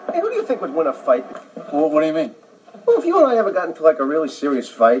Hey, who do you think would win a fight? Well, what do you mean? Well, if you and I ever got into like a really serious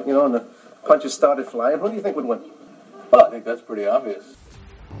fight, and the punches started flying, who do you think would win? Well, I think that's pretty obvious.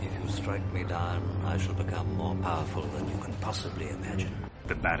 If you strike me down, I shall become more powerful than you can possibly imagine.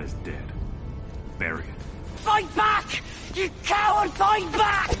 The bat is dead. Bury it. Fight back! You coward, fight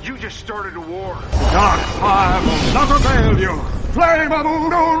back! You just started a war. Dark fire will not avail you. Flame of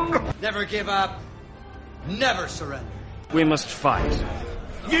Udun! Never give up. Never surrender. We must fight.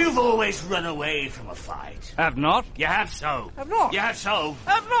 You've always run away from a fight. Have not? You have so. Have not? You have so.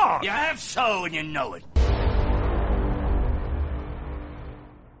 Have not? You have so, and you know it.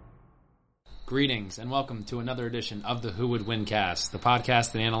 Greetings and welcome to another edition of the Who Would Win Cast, the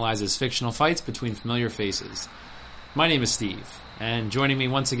podcast that analyzes fictional fights between familiar faces. My name is Steve, and joining me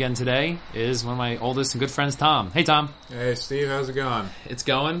once again today is one of my oldest and good friends, Tom. Hey, Tom. Hey, Steve. How's it going? It's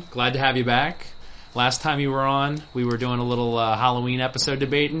going. Glad to have you back. Last time you were on, we were doing a little Halloween episode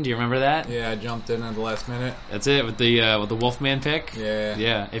debating. Do you remember that? Yeah, I jumped in at the last minute. That's it, with the Wolfman pick. Yeah.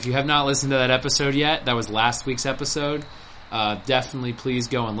 Yeah. If you have not listened to that episode yet, that was last week's episode. Definitely please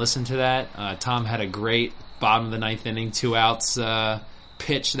go and listen to that. Tom had a great bottom of the ninth inning, 2 outs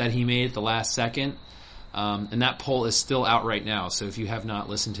pitch that he made at the last second. And that poll is still out right now, so if you have not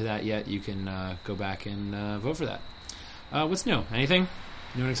listened to that yet, you can go back and vote for that. What's new? Anything?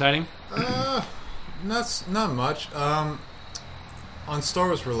 New and exciting? Not much. On Star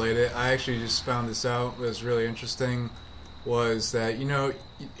Wars related, I actually just found this out. It was really interesting. Was that you know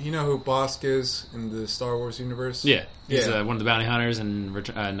who Bossk is in the Star Wars universe? Yeah, he's one of the bounty hunters in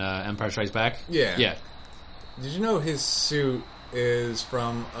Empire Strikes Back. Yeah. Did you know his suit is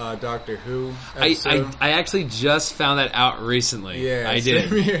from Doctor Who episode? I actually just found that out recently. Yeah, I did.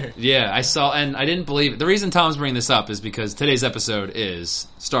 Same here. Yeah, I saw, and I didn't believe it. The reason Tom's bringing this up is because today's episode is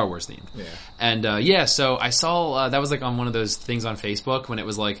Star Wars themed. Yeah. And so I saw that was like on one of those things on Facebook when it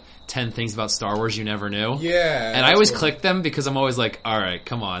was like 10 things about Star Wars you never knew. Yeah. And I always click them because I'm always like, all right,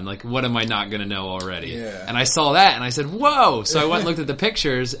 come on, like what am I not going to know already? Yeah. And I saw that and I said, whoa! So I went and looked at the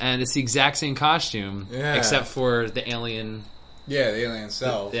pictures and it's the exact same costume except for the alien. Yeah, the alien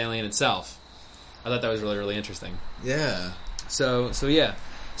itself. The alien itself. I thought that was really, really interesting. Yeah. So yeah.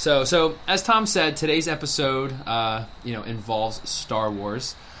 So as Tom said, today's episode, involves Star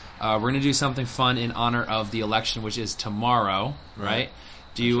Wars. We're going to do something fun in honor of the election, which is tomorrow, right?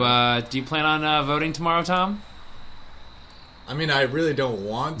 Do you plan on voting tomorrow, Tom? I mean, I really don't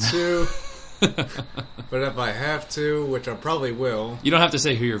want to, but if I have to, which I probably will. You don't have to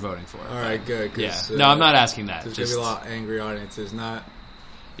say who you're voting for. All right, good. Yeah. No, I'm not asking that. There's gonna be a lot of angry audiences. Not.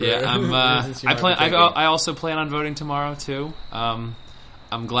 Yeah, I also plan on voting tomorrow too.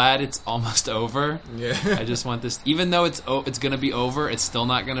 I'm glad it's almost over. Yeah. I just want this, even though it's going to be over, it's still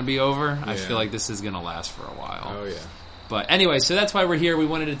not going to be over. I feel like this is going to last for a while. Oh yeah. But anyway, so that's why we're here. We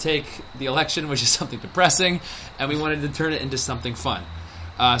wanted to take the election, which is something depressing, and we wanted to turn it into something fun.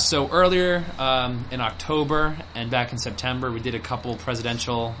 So earlier in October and back in September, we did a couple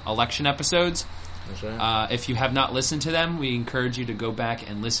presidential election episodes. That's right. If you have not listened to them, we encourage you to go back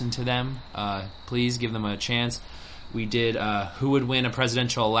and listen to them. Please give them a chance. We did who would win a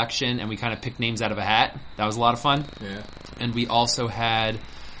presidential election, and we kind of picked names out of a hat. That was a lot of fun. Yeah. And we also had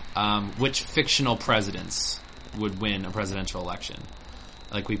which fictional presidents would win a presidential election.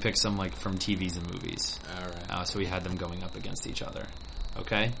 Like we picked some like from TVs and movies. All right. So we had them going up against each other.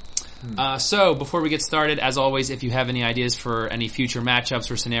 Okay? So before we get started, as always, if you have any ideas for any future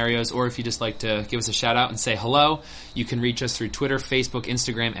matchups or scenarios, or if you just like to give us a shout out and say hello, you can reach us through Twitter, Facebook,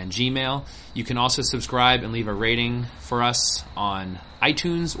 Instagram, and Gmail. You can also subscribe and leave a rating for us on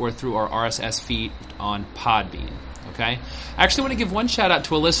iTunes or through our RSS feed on Podbean. Okay? I actually want to give one shout out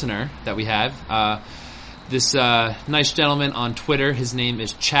to a listener that we have. This nice gentleman on Twitter, his name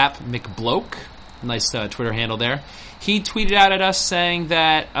is Chap McBloke. Nice Twitter handle there. He tweeted out at us saying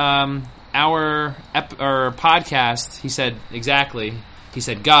that our podcast, he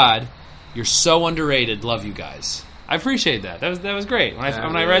said, God, you're so underrated. Love you guys. I appreciate that. That was great. When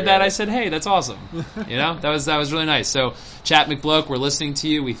I read that, I said, hey, that's awesome. That was really nice. So, Chap McBloke, we're listening to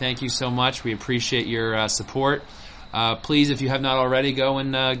you. We thank you so much. We appreciate your support. Please, if you have not already, go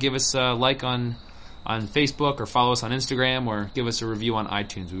and give us a like on Facebook or follow us on Instagram or give us a review on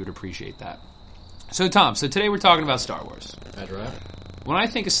iTunes. We would appreciate that. So, Tom, today we're talking about Star Wars. That's right. When I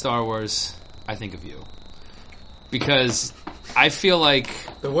think of Star Wars, I think of you. Because I feel like...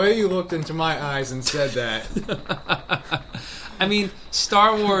 The way you looked into my eyes and said that. I mean,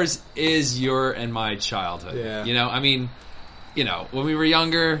 Star Wars is your and my childhood. Yeah. When we were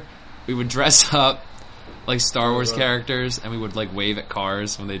younger, we would dress up like Star Wars characters, and we would like wave at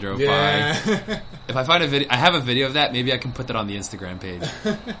cars when they drove by. Yeah. If I find a video, I have a video of that. Maybe I can put that on the Instagram page.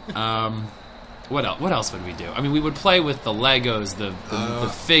 What else? What else would we do? I mean, we would play with the Legos, the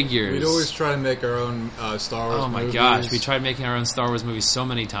figures. We'd always try to make our own Star Wars. Oh my movies. gosh, we tried making our own Star Wars movies so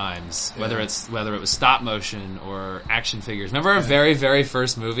many times. Whether it was stop motion or action figures. Remember our very, very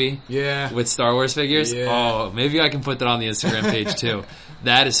first movie? Yeah. With Star Wars figures? Yeah. Oh, maybe I can put that on the Instagram page too.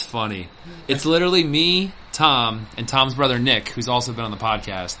 That is funny. It's literally me, Tom, and Tom's brother Nick, who's also been on the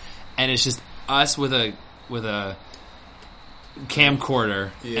podcast, and it's just us with a camcorder,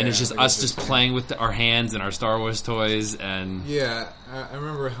 and it's just us just playing with our hands and our Star Wars toys, and yeah, I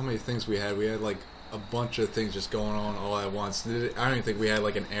remember how many things we had. We had like a bunch of things just going on all at once. I don't even think we had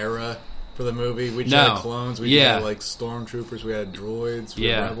like an era for the movie. We just had clones. We had like stormtroopers. We had droids. We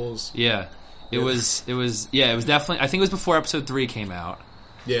had rebels. Yeah, it was definitely. I think it was before Episode 3 came out.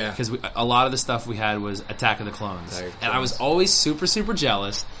 Yeah, because a lot of the stuff we had was Attack of the Clones, and I was always super, super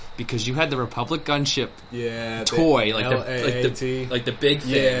jealous because you had the Republic gunship toy, like the big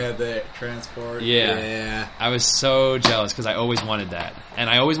thing. Yeah, the transport. Yeah. I was so jealous because I always wanted that, and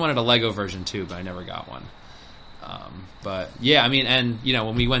I always wanted a Lego version too, but I never got one. But yeah, I mean, and you know,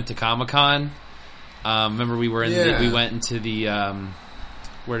 when we went to Comic-Con, remember we were we went into the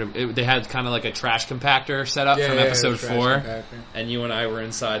where they had kind of like a trash compactor set up from Episode 4, compactor. And you and I were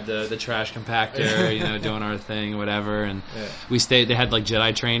inside the trash compactor, you know, doing our thing, whatever. And we stayed. They had like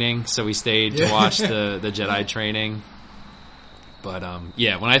Jedi training, so we stayed to watch the Jedi training. But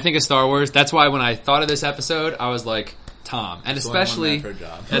when I think of Star Wars, that's why when I thought of this episode, I was like Tom, and especially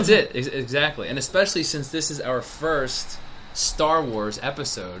that's it exactly, and especially since this is our first Star Wars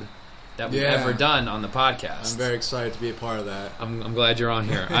episode that we've ever done on the podcast. I'm very excited to be a part of that. I'm glad you're on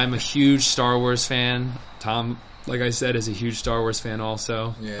here. I'm a huge Star Wars fan. Tom, like I said, is a huge Star Wars fan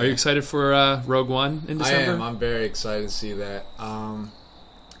also. Yeah. Are you excited for Rogue One in December? I am. I'm very excited to see that. I'm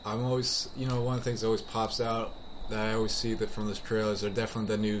always, one of the things that always pops out that I always see that from this trailers are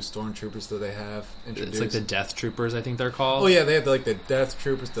definitely the new stormtroopers that they have introduced. It's like the Death Troopers, I think they're called. Oh yeah, they have like the Death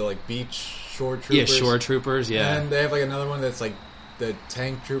Troopers, the like beach shore troopers. Yeah, shore troopers. Yeah, and they have like another one that's like the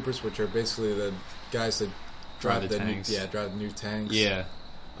tank troopers, which are basically the guys that drive the tanks. Drive the new tanks. Yeah.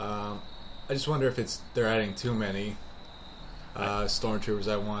 I just wonder if they're adding too many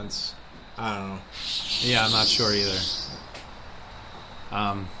stormtroopers at once. I don't know. Yeah, I'm not sure either.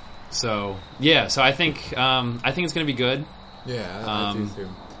 So I think it's going to be good. Yeah, I do too.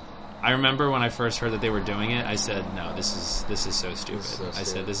 I remember when I first heard that they were doing it, I said, "No, this is so stupid." I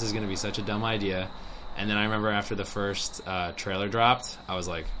said, "This is going to be such a dumb idea." And then I remember after the first trailer dropped, I was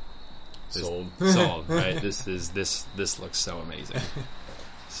like, "Sold, right? This looks so amazing."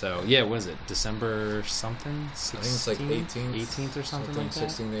 So yeah, what is it? December something? 16th? I think it's like 18th or something like that.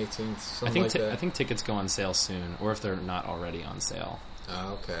 16th, 18th. I think tickets go on sale soon, or if they're not already on sale.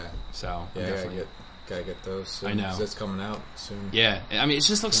 Oh, okay. So yeah, gotta get those soon. I know it's coming out soon. Yeah, I mean, it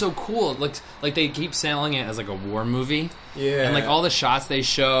just looks so cool. It looks like they keep selling it as like a war movie. Yeah, and like all the shots they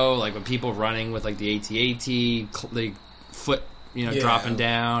show, like with people running with like the AT-AT, like foot, dropping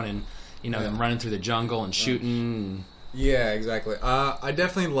down, and them running through the jungle and shooting. Yeah, exactly. I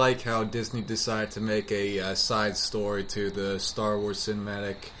definitely like how Disney decided to make a side story to the Star Wars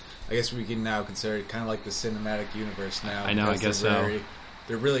cinematic. I guess we can now consider it kind of like the cinematic universe now. I know, I guess so.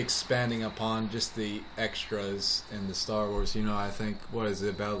 They're really expanding upon just the extras in the Star Wars. I think, what is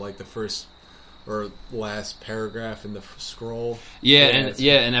it, about like the first or last paragraph in the scroll? Yeah,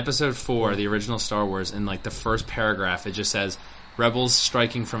 in Episode 4, the original Star Wars, in like the first paragraph, it just says, "Rebels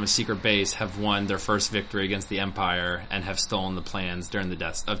striking from a secret base have won their first victory against the Empire and have stolen the plans during the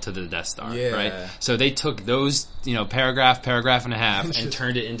Death Star." Yeah. Right. So they took those, paragraph and a half, and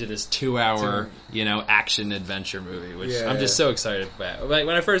turned it into this 2-hour, action adventure movie, which I'm just so excited about. Like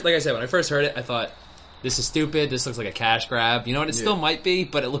when I first heard it, I thought, "This is stupid. This looks like a cash grab." You know what? It still might be,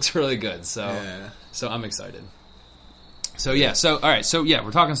 but it looks really good. So I'm excited. So all right. So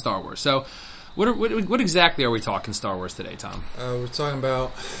we're talking Star Wars. So. What exactly are we talking Star Wars today, Tom? We're talking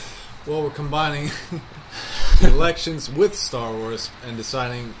about, we're combining the elections with Star Wars and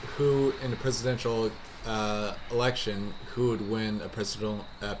deciding who in the presidential election, who would win a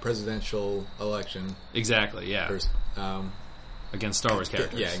presidential election. Exactly, yeah. Against Star Wars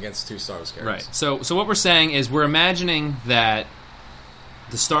characters. Yeah, against 2 Star Wars characters. Right. So what we're saying is we're imagining that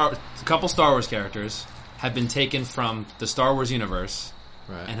a couple Star Wars characters have been taken from the Star Wars universe.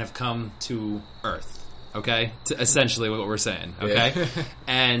 Right. And have come to Earth, okay? Essentially what we're saying, okay? Yeah.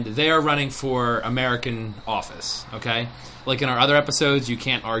 And they are running for American office, okay? Like in our other episodes, you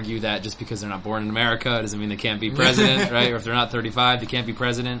can't argue that just because they're not born in America, it doesn't mean they can't be president, right? Or if they're not 35, they can't be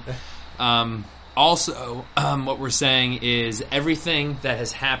president. Also, what we're saying is everything that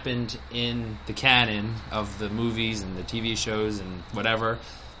has happened in the canon of the movies and the TV shows and whatever,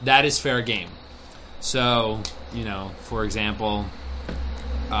 that is fair game. So, for example,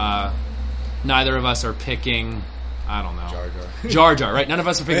 neither of us are picking, I don't know. Jar Jar. Jar Jar, right? None of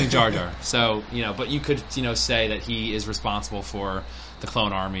us are picking Jar Jar. So, but you could, say that he is responsible for the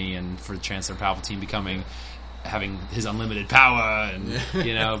clone army and for Chancellor Palpatine having his unlimited power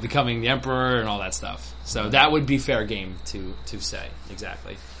and, becoming the Emperor and all that stuff. So that would be fair game to say,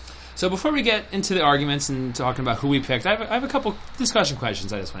 exactly. So before we get into the arguments and talking about who we picked, I have a couple discussion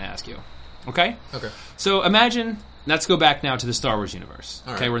questions I just want to ask you. Okay? Okay. So imagine, let's go back now to the Star Wars universe.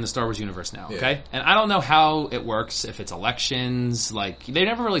 All Okay, right. we're in the Star Wars universe now, Yeah. okay? And I don't know how it works, if it's elections, they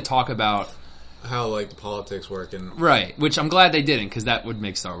never really talk about... How the politics work and Right, which I'm glad they didn't, because that would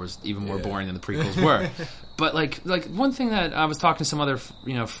make Star Wars even more Yeah. boring than the prequels were. But like one thing that I was talking to some other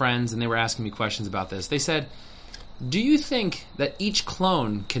friends, and they were asking me questions about this. They said, "Do you think that each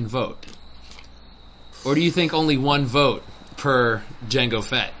clone can vote, or do you think only one vote per Jango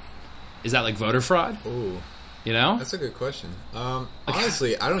Fett? Is that like voter fraud? Ooh, that's a good question.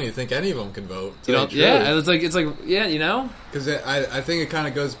 Honestly, I don't even think any of them can vote. You know, yeah, it's like because I think it kind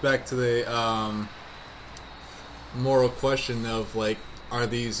of goes back to the moral question of are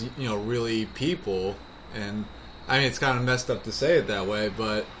these really people? And I mean, it's kind of messed up to say it that way,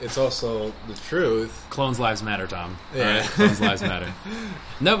 but it's also the truth. Clones' lives matter, Tom. Yeah. All right? Clones' lives matter.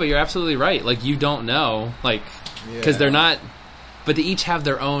 No, but you're absolutely right. You don't know, because they're not. But they each have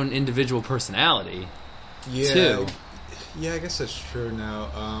their own individual personality. Yeah. Too. Yeah, I guess that's true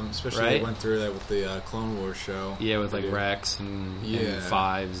now. Especially Right? they went through that with the Clone Wars show. Yeah, with Rex and Yeah.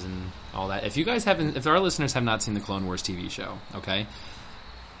 Fives and all that. If our listeners have not seen the Clone Wars TV show, okay,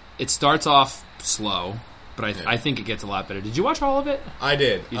 it starts off slow, but I think it gets a lot better. Did you watch all of it? I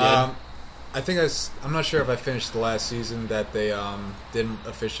did. You did? I think I'm not sure if I finished the last season that they didn't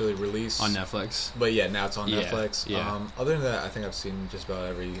officially release On Netflix. But yeah, now it's on Yeah, Netflix. yeah. Other than that, I think I've seen just about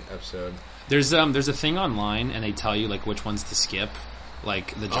every episode. There's a thing online, and they tell you which ones to skip,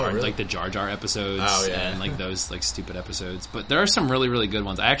 really? the Jar Jar episodes, Oh, yeah. and those stupid episodes. But there are some really really good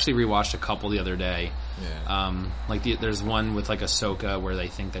ones. I actually rewatched a couple the other day. Yeah. There's one with Ahsoka where they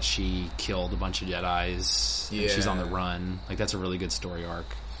think that she killed a bunch of Jedis, and she's on the run. That's a really good story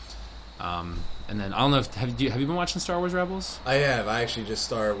arc. And then I don't know have you been watching Star Wars Rebels? I have. I actually just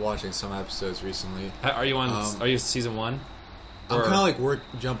started watching some episodes recently. Are you on? Are you season 1? I'm kind of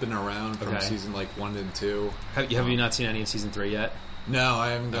jumping around from Okay. season 1 and 2. Have you not seen any of season 3 yet? No,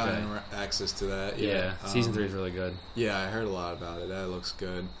 I haven't gotten Okay. access to that Yeah, yet. season 3 is really good. Yeah, I heard a lot about it. That looks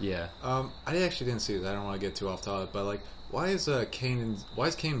good. Yeah. I actually didn't see it. I don't want to get too off topic, but why is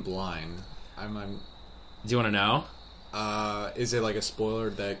Kanan blind? Do you want to know? Is it a spoiler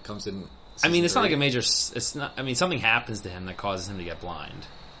that comes in? I mean, it's not season a major. It's not. I mean, something happens to him that causes him to get blind.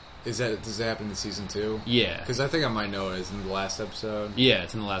 3? Does that happen in season 2? Yeah. Because I think I might know it is in the last episode. Yeah,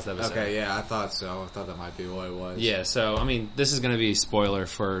 it's in the last episode. Okay, yeah, I thought so. I thought that might be what it was. Yeah. So, I mean, this is going to be a spoiler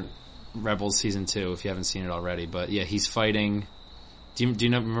for Rebels season 2 if you haven't seen it already. But yeah, he's fighting. Do you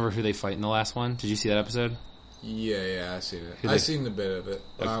remember who they fight in the last one? Did you see that episode? Yeah, I seen it. Who I they- seen a bit of it.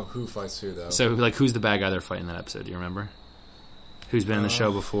 Who fights who though? So, who's the bad guy they're fighting in that episode? Do you remember? Who's been in the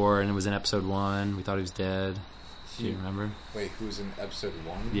show before and it was in episode 1? We thought he was dead. Do you remember? Wait, who's in episode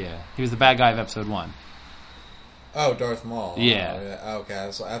 1? Yeah, he was the bad guy of episode 1. Oh, Darth Maul. Yeah. Oh, yeah. Okay,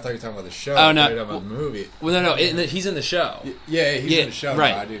 so I thought you were talking about the show. Oh, I no. thought you were talking about the movie. Well, no, he's in the show. Yeah, he's in the show.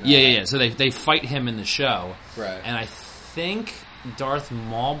 Right. No, I do know yeah. that. So they fight him in the show. Right. And I think Darth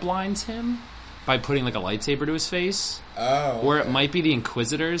Maul blinds him by putting a lightsaber to his face. Oh. Or it okay. might be the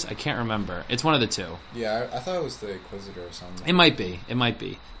Inquisitors. I can't remember. It's one of the two. Yeah, I thought it was the Inquisitor or something. It might be.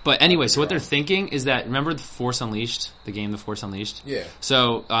 But anyway, so what they're thinking is that, remember The Force Unleashed? The game The Force Unleashed? Yeah.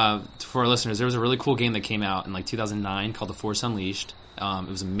 So, for our listeners, there was a really cool game that came out in 2009 called The Force Unleashed. It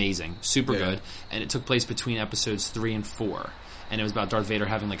was amazing. Super good. And it took place between episodes 3 and 4. And it was about Darth Vader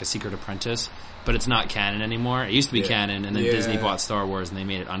having a secret apprentice. But it's not canon anymore. It used to be canon, and then Disney bought Star Wars and they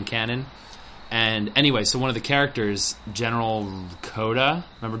made it uncanon. And anyway, so one of the characters, General Coda,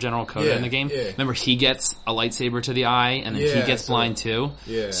 remember General Coda in the game? Yeah. Remember he gets a lightsaber to the eye, and then he gets blind too?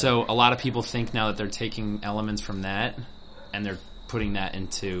 Yeah. So a lot of people think now that they're taking elements from that, and they're putting that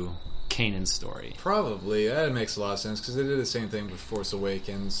into Kanan's story. Probably. That makes a lot of sense, because they did the same thing with Force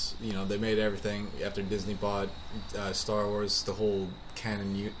Awakens. You know, they made everything, after Disney bought Star Wars, the whole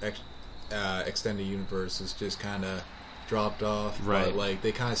canon extended universe is just kind of dropped off, Right. but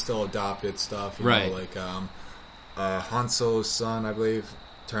they kind of still adopted stuff, you Right. know, Han Solo's son, I believe,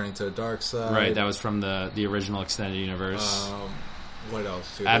 turning to the dark side. Right, that was from the original extended universe. what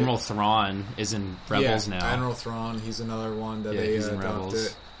else? Too? Admiral Thrawn is in Rebels now. Admiral Thrawn, he's another one that they he's in adopted.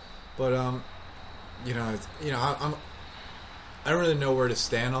 Rebels. But I don't really know where to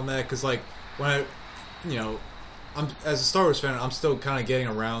stand on that because like when I'm as a Star Wars fan, I'm still kind of getting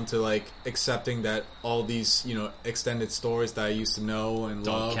around to like accepting that all these extended stories that I used to know and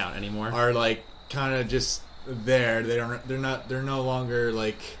Don't love count anymore. are like kind of just there. They're no longer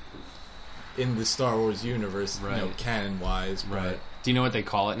like in the Star Wars universe, Right. canon wise. Right. Do you know what they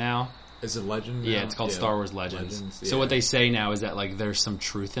call it now? Is it Legend? Yeah, now? it's called Star Wars Legends. So yeah. what they say now is that like there's some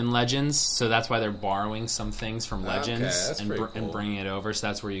truth in Legends, so that's why they're borrowing some things from Legends that's and pretty and cool. bringing it over. So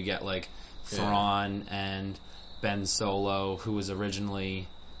that's where you get like Thrawn and Ben Solo, who was originally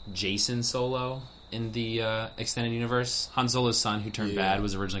Jason Solo in the extended universe. Han Solo's son, who turned bad,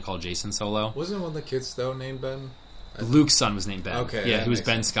 was originally called Jason Solo. Wasn't one of the kids though named Ben? Luke's son was named Ben. Okay, yeah, that he was makes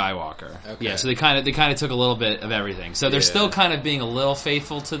Ben sense. Skywalker. Okay. Yeah, so they kind of took a little bit of everything. So they're Yeah. still kind of being a little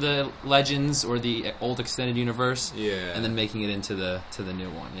faithful to the Legends or the old extended universe. Yeah. and then making it into the new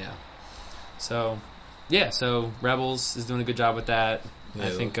one. Yeah. So Rebels is doing a good job with that. Yeah, I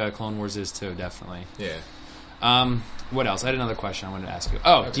think Clone Wars is too, definitely. Yeah. What else? I had another question I wanted to ask you.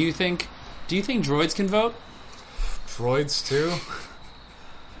 Oh, Okay. do you think droids can vote? Droids too?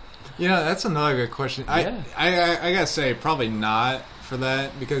 That's another good question. Yeah. I gotta say, probably not for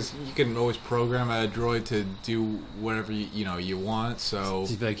that, because you can always program a droid to do whatever you want, so...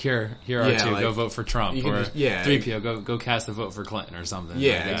 Just be like, here Yeah, R2, like, go vote for Trump, you can or just- yeah. 3PO, go cast a vote for Clinton or something.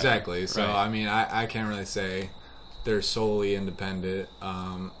 Yeah, like that. exactly. So, Right. I mean, I can't really say they're solely independent.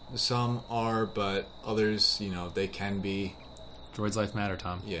 Some are, but others, they can be. Droids life matter,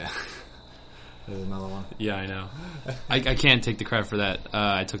 Tom. Yeah. There's another one. Yeah, I know. I can't take the credit for that.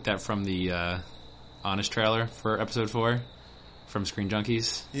 I took that from the Honest trailer for episode 4 from Screen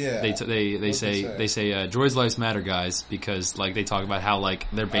Junkies. Yeah. They What'd say droids lives matter, guys, because like they talk about how like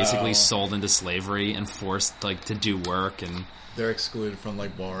they're basically sold into slavery and forced like to do work and They're excluded from,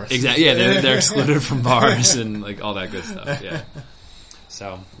 like, bars. exactly. Yeah, they're excluded from bars and like all that good stuff. Yeah.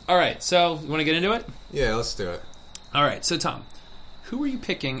 So, all right. So, you want to get into it? Yeah, let's do it. All right. So, Tom, who are you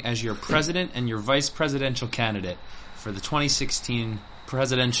picking as your president and your vice presidential candidate for the 2016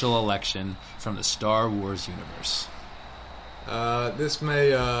 presidential election from the Star Wars universe? This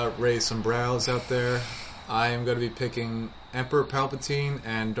may raise some brows out there. I am going to be picking Emperor Palpatine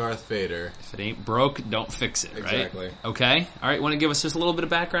and Darth Vader. If it ain't broke, don't fix it, right? Exactly. Okay. All right. Want to give us just a little bit of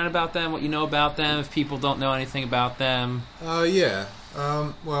background about them, what you know about them, if people don't know anything about them? Yeah.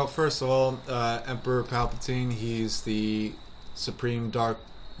 Well, first of all, Emperor Palpatine, he's the Supreme Dark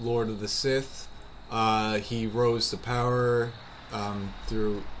Lord of the Sith. He rose to power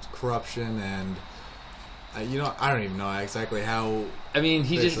through corruption and... I don't even know exactly how... I mean,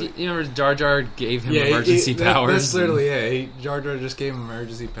 he just... Basically. You remember Jar Jar gave him emergency powers? That's literally, Jar Jar just gave him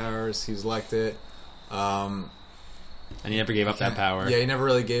emergency powers. He's elected. And he never gave up that power. Yeah, he never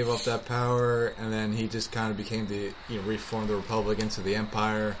really gave up that power, and then he just kind of became reformed the Republic into the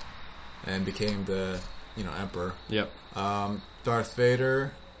Empire, and became the, Emperor. Yep. Darth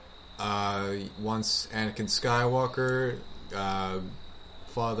Vader, once Anakin Skywalker,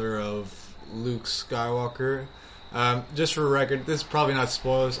 father of Luke Skywalker. Just for record, this is probably not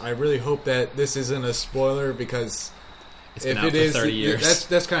spoilers. I really hope that this isn't a spoiler, because It's been if out it for is, 30 years.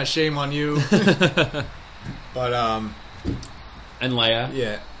 that's kind of shame on you. But And Leia.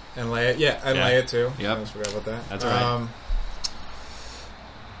 yeah, and Leia, and Yeah. Leia too. Yep. I almost forgot about that. That's right.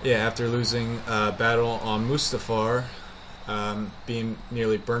 Yeah, after losing battle on Mustafar, being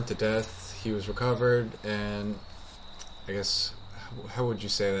nearly burnt to death, he was recovered, and I guess, how would you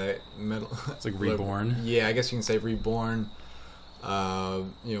say that? It's like reborn. Yeah, I guess you can say reborn.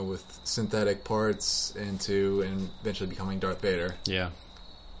 With synthetic parts and eventually becoming Darth Vader Yeah.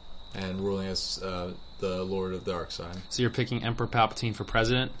 and ruling as the Lord of the Dark Side. So you're picking Emperor Palpatine for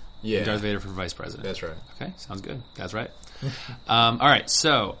president? Yeah. And Darth Vader for vice president? That's right. Okay, sounds good. That's right. All right,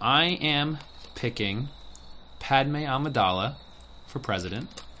 so I am picking Padme Amidala for president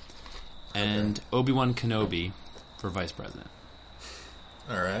and Obi-Wan Kenobi for vice president.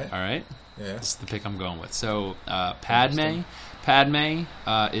 All right. All right? Yeah. This is the pick I'm going with. So Padme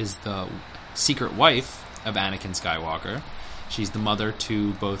is the secret wife of Anakin Skywalker. She's the mother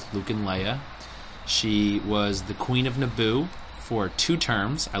to both Luke and Leia. She was the Queen of Naboo for 2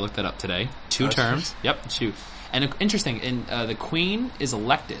 terms. I looked that up today. 2 terms. Yep. And interesting, the Queen is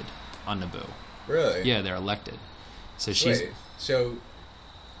elected on Naboo. Really? Yeah, they're elected. So she's Wait, so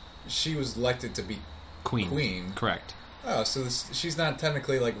she was elected to be Queen. Queen. Correct. Oh, so she's not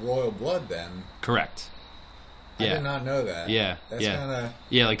technically like royal blood then. Correct. I did not know that. Yeah, That's yeah. kind of...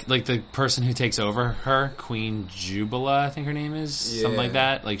 Yeah, like the person who takes over her, Queen Jubala, I think her name is, something like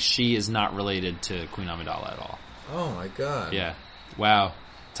that. Like, she is not related to Queen Amidala at all. Oh, my God. Yeah. Wow.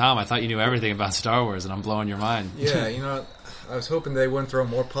 Tom, I thought you knew everything about Star Wars, and I'm blowing your mind. Yeah, you know, I was hoping they wouldn't throw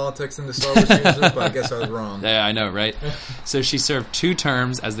more politics into Star Wars universe, but I guess I was wrong. Yeah, I know, right? So she served 2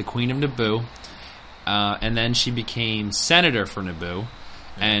 terms as the Queen of Naboo, and then she became senator for Naboo,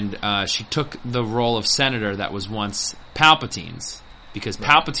 and she took the role of senator that was once Palpatine's, because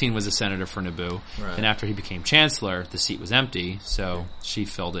Palpatine was a senator for Naboo, and after he became chancellor, the seat was empty, so she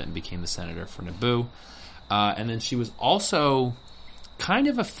filled it and became the senator for Naboo. And then she was also kind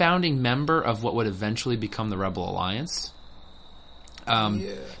of a founding member of what would eventually become the Rebel Alliance.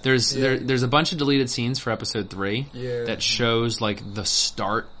 There's a bunch of deleted scenes for episode 3 that shows like the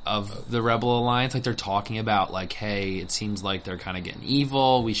start of the Rebel Alliance. Like they're talking about like, hey, it seems like they're kind of getting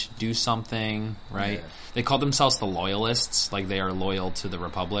evil. We should do something, right? Yeah. They call themselves the Loyalists, like they are loyal to the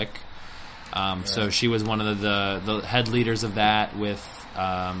Republic. So she was one of the head leaders of that with,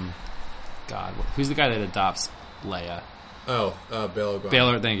 God, who's the guy that adopts Leia? Oh, Bail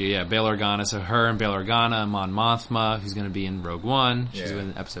Organa. Thank you. Yeah, Bail Organa. So her and Bail Organa, Mon Mothma, who's going to be in Rogue One. She's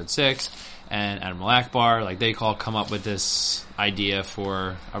in episode 6, and Admiral Akbar. Like they all come up with this idea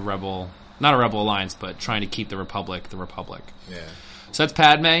for not a rebel alliance, but trying to keep the Republic. Yeah. So that's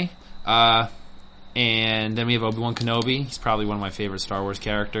Padme. And then we have Obi-Wan Kenobi. He's probably one of my favorite Star Wars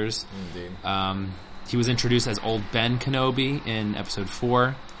characters. Indeed. He was introduced as Old Ben Kenobi in episode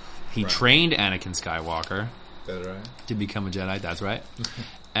 4. He trained Anakin Skywalker. That's right. To become a Jedi, that's right.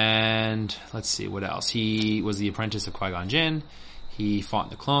 And let's see, what else? He was the apprentice of Qui-Gon Jinn. He fought in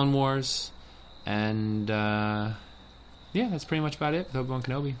the Clone Wars. And, that's pretty much about it with Obi-Wan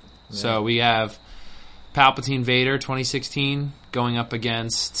Kenobi. Yeah. So we have Palpatine Vader 2016 going up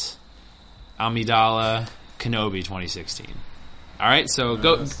against Amidala Kenobi 2016. Alright, so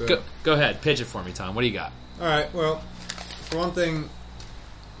go ahead, pitch it for me, Tom. What do you got? Alright, well, for one thing,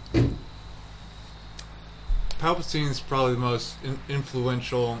 Palpatine's probably the most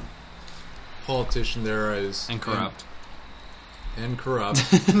influential politician there is. And corrupt. And corrupt.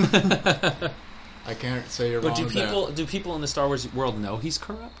 I can't say you're wrong with that. Do people in the Star Wars world know he's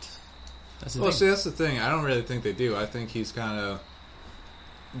corrupt? That's the thing. I don't really think they do. I think he's kind of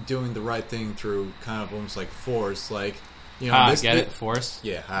doing the right thing through kind of almost like force. Like, you know, Force?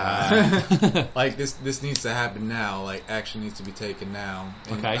 Yeah. Like, this needs to happen now. Like, action needs to be taken now.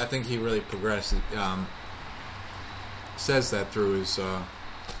 And I think he really progresses. Says that through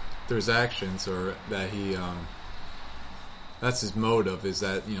his actions, or that he that's his motive, is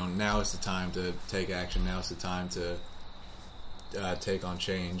that, you know, now is the time to take action, now is the time to take on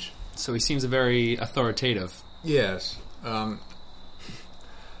change. So he seems very authoritative. Yes.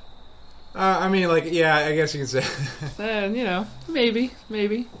 I mean, like, yeah, I guess you can say. You know, maybe.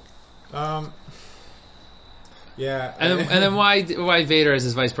 Yeah. And then why Vader as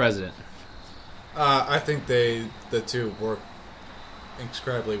his vice president? I think the two work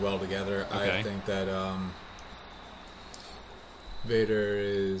incredibly well together. Okay. I think that Vader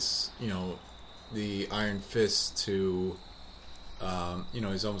is, you know, the Iron Fist to, you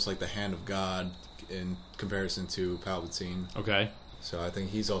know, he's almost like the hand of God in comparison to Palpatine. Okay. So I think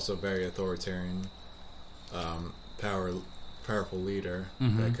he's also a very authoritarian, powerful leader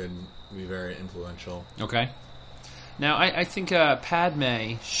that could be very influential. Okay. Now, I think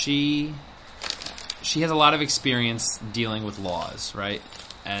Padme, she has a lot of experience dealing with laws, right?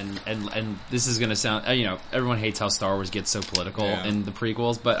 And this is going to sound, you know, everyone hates how Star Wars gets so political in the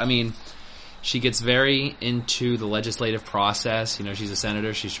prequels, but I mean, she gets very into the legislative process. You know, she's a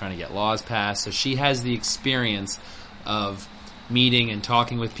senator, she's trying to get laws passed, so she has the experience of meeting and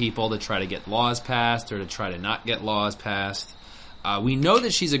talking with people to try to get laws passed or to try to not get laws passed. We know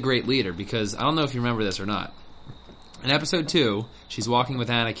that she's a great leader because, I don't know if you remember this or not, in episode 2, she's walking with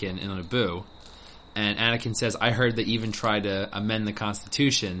Anakin in Naboo, and Anakin says, I heard they even tried to amend the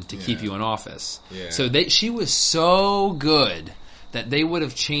Constitution to keep you in office. Yeah. So she was so good that they would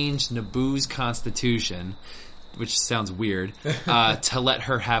have changed Naboo's Constitution, which sounds weird, to let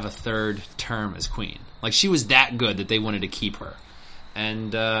her have a 3rd term as queen. Like, she was that good that they wanted to keep her.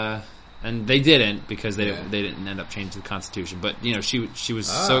 And they didn't, because they didn't end up changing the Constitution. But, you know, she was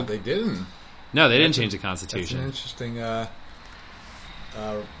so... They didn't. No, they didn't change the Constitution. That's an interesting...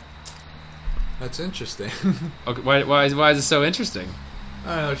 That's interesting. Okay, why is it so interesting?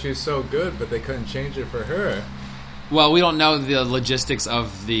 I don't know, she was so good, but they couldn't change it for her. Well, we don't know the logistics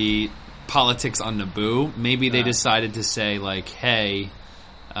of the politics on Naboo. Maybe they decided to say, like, hey,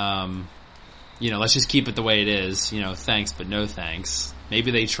 you know, let's just keep it the way it is. You know, thanks, but no thanks. Maybe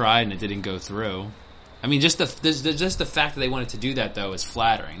they tried and it didn't go through. I mean, just the fact that they wanted to do that though is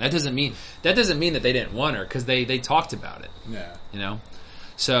flattering. That doesn't mean that they didn't want her, because they talked about it. Yeah. You know,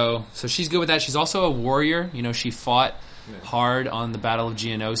 so she's good with that. She's also a warrior. You know, she fought hard on the Battle of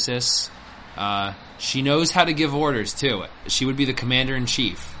Geonosis. She knows how to give orders too. She would be the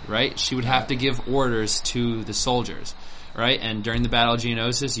commander-in-chief, right? She would have to give orders to the soldiers, right? And during the Battle of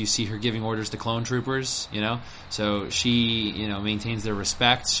Geonosis, you see her giving orders to clone troopers, you know? So she, you know, maintains their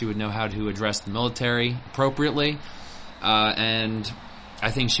respect. She would know how to address the military appropriately. And I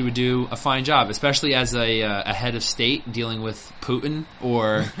think she would do a fine job, especially as a head of state dealing with Putin,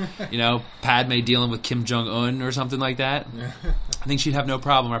 or, you know, Padme dealing with Kim Jong-un or something like that. I think she'd have no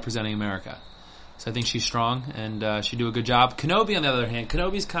problem representing America. So I think she's strong, and she'd do a good job. Kenobi, on the other hand,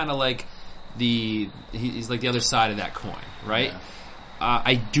 Kenobi's kind of like he's like the other side of that coin, right? Yeah.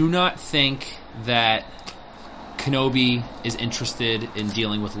 I do not think that Kenobi is interested in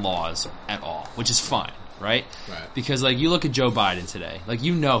dealing with laws at all, which is fine, right? Because, like, you look at Joe Biden today, like,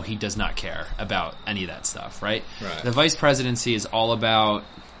 you know he does not care about any of that stuff, right? The vice presidency is all about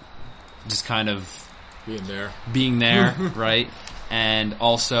just kind of being there, right? And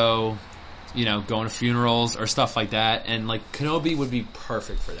also, you know, going to funerals or stuff like that. And, like, Kenobi would be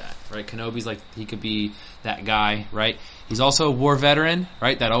perfect for that, right? Kenobi's like, he could be that guy, right? He's also a war veteran,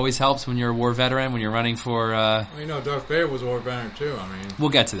 right? That always helps when you're a war veteran, when you're running for... Well, you know, Darth Vader was a war veteran too, I mean... We'll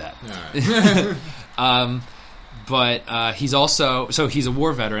get to that. All right. But he's also... So he's a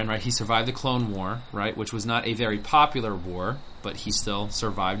war veteran, right? He survived the Clone War, right? Which was not a very popular war, but he still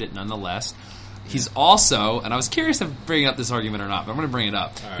survived it nonetheless. He's also... And I was curious if bringing up this argument or not, but I'm going to bring it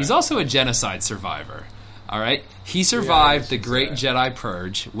up. Right. He's also a genocide survivor. All right? He survived the Great Jedi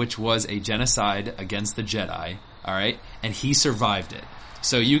Purge, which was a genocide against the Jedi. All right? And he survived it.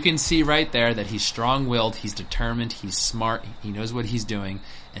 So you can see right there that he's strong-willed, he's determined, he's smart, he knows what he's doing,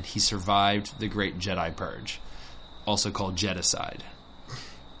 and he survived the Great Jedi Purge, also called Jedicide.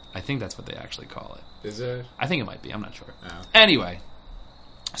 I think that's what they actually call it. Is it? I think it might be. I'm not sure. Oh. Anyway.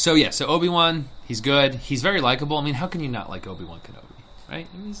 So Obi-Wan, he's good. He's very likable. I mean, how can you not like Obi-Wan Kenobi? Right?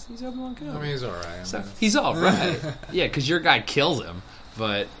 I mean, he's Obi-Wan Kenobi. I mean, he's alright. So, he's alright. Yeah, because your guy kills him.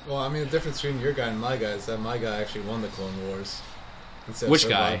 But well, I mean, the difference between your guy and my guy is that my guy actually won the Clone Wars. Which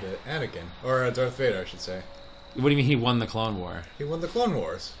guy? Anakin. Or Darth Vader, I should say. What do you mean he won the Clone War? He won the Clone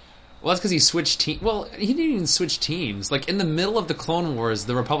Wars. Well, that's because he switched teams. Well, he didn't even switch teams. Like, in the middle of the Clone Wars,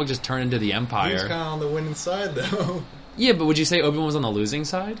 the Republic just turned into the Empire. He was kind of on the winning side, though. Yeah, but would you say Obi-Wan was on the losing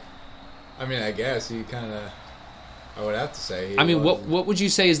side? I mean, I guess he kind of... I would have to say. I mean, what would you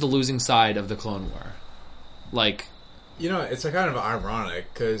say is the losing side of the Clone War? Like... You know, it's kind of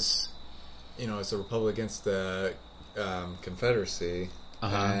ironic, because, you know, it's the Republic against the Confederacy,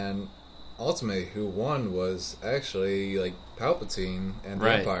 and ultimately who won was actually, like, Palpatine and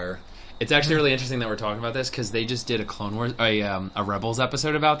the Empire. It's actually really interesting that we're talking about this, because they just did a Clone Wars, a Rebels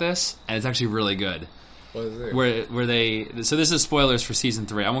episode about this, and it's actually really good. What is it? Where they... So this is spoilers for Season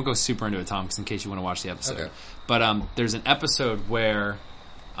 3. I won't go super into it, Tom, because in case you want to watch the episode. Okay. But there's an episode where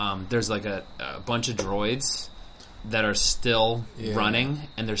there's, like, a bunch of droids that are still running,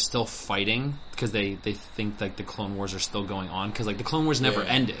 and they're still fighting, because they think, like, the Clone Wars are still going on, because, like, the Clone Wars never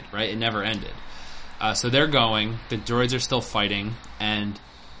ended, right? It never ended. So they're going, the droids are still fighting, and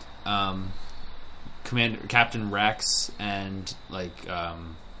Captain Rex and, like,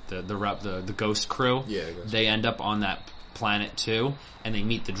 the Ghost crew, they end up on that planet, too, and they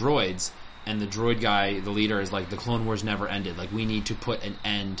meet the droids, and the droid guy, the leader, is like, the Clone Wars never ended. Like, we need to put an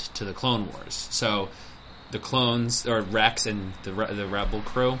end to the Clone Wars. So the clones, or Rex and the Rebel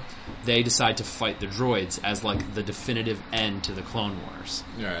crew, they decide to fight the droids as, like, the definitive end to the Clone Wars.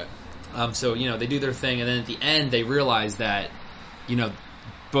 Right. So, you know, they do their thing, and then at the end, they realize that, you know,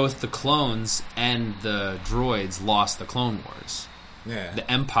 both the clones and the droids lost the Clone Wars. Yeah.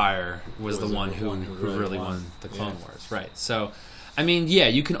 The Empire was the one who really won the Clone Wars. Right. So, I mean, yeah,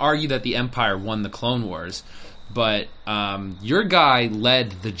 you can argue that the Empire won the Clone Wars, but your guy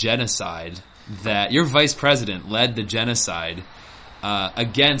led the genocide. That your vice president led the genocide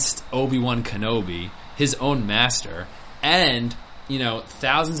against Obi-Wan Kenobi, his own master, and, you know,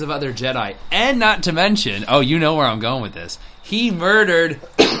 thousands of other Jedi, and not to mention, you know where I'm going with this, he murdered,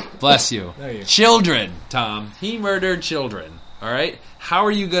 bless you, children, Tom. He murdered children, all right? How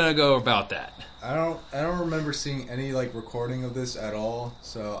are you going to go about that? I don't remember seeing any, like, recording of this at all,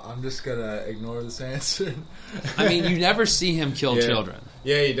 so I'm just gonna ignore this answer. I mean, you never see him kill children.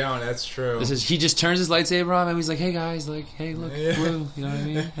 Yeah, you don't. That's true. He just turns his lightsaber on and he's like, "Hey guys, like, hey, look, blue." You know what I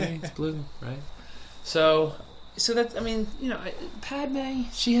mean? Hey, it's blue, right? So, So that, I mean, Padme,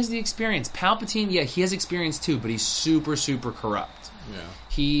 she has the experience. Palpatine, yeah, he has experience too, but he's super, super corrupt. Yeah.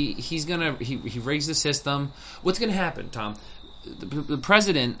 He rigs the system. What's gonna happen, Tom? The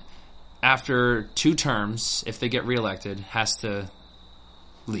president, after 2 terms, if they get reelected, has to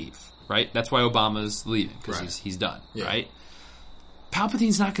leave, right? That's why Obama's leaving, because he's done, right?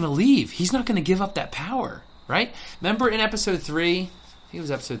 Palpatine's not gonna leave. He's not gonna give up that power, right? Remember in episode 3, I think it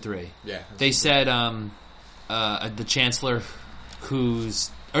was episode 3. Yeah. They said the Chancellor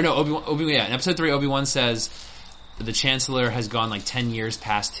Obi-Wan, yeah, in episode 3 Obi-Wan says the Chancellor has gone like 10 years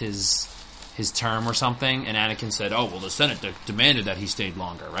past his term or something, and Anakin said, "Oh, well, the Senate demanded that he stayed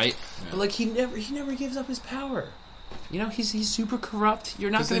longer, right?" Yeah. But like he never gives up his power. He's super corrupt.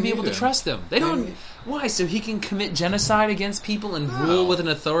 You're not going to be able to trust him. They don't. Why? So he can commit genocide against people and rule with an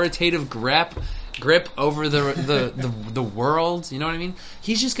authoritative grip over the world. You know what I mean?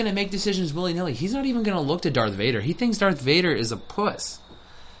 He's just going to make decisions willy-nilly. He's not even going to look to Darth Vader. He thinks Darth Vader is a puss.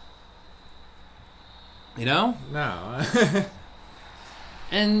 No.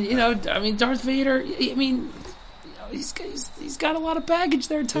 And I mean, Darth Vader. I mean, he's got a lot of baggage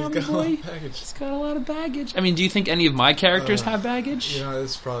there, Tommy boy. He's got a lot of baggage. I mean, do you think any of my characters have baggage?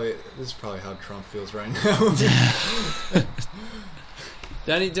 This is probably how Trump feels right now.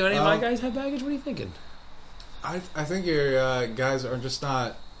 Do any of my guys have baggage? What are you thinking? I think your guys are just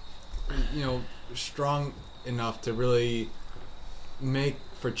not, strong enough to really make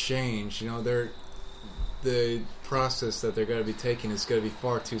for change. The process that they're going to be taking is going to be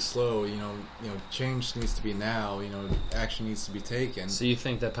far too slow. Change needs to be now. Action needs to be taken. So you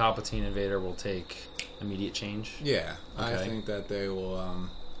think that Palpatine and Vader will take immediate change? Yeah, okay. I think that they will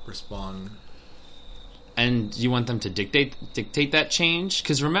respond. And you want them to dictate that change?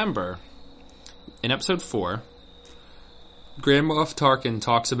 Because remember, in Episode 4, Grand Moff Tarkin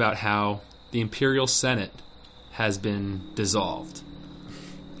talks about how the Imperial Senate has been dissolved.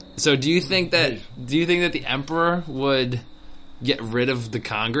 So do you think that the Emperor would get rid of the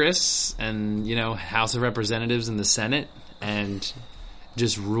Congress and, House of Representatives and the Senate and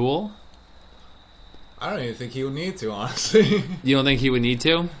just rule? I don't even think he would need to, honestly. You don't think he would need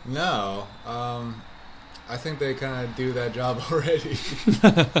to? No. I think they kind of do that job already.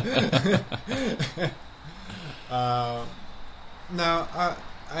 No, I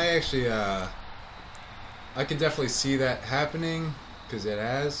actually, I can definitely see that happening, because it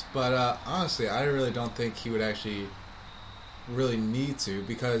has, but honestly, I really don't think he would actually really need to,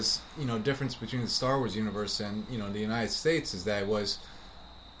 because, difference between the Star Wars universe and, the United States is that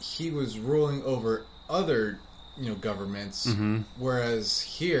he was ruling over other, governments, whereas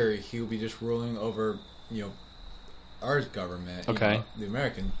here, he would be just ruling over, our government, okay, the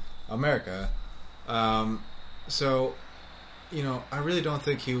America. So, I really don't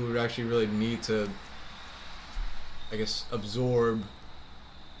think he would actually really need to, I guess, absorb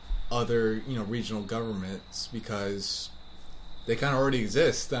other, regional governments, because they kind of already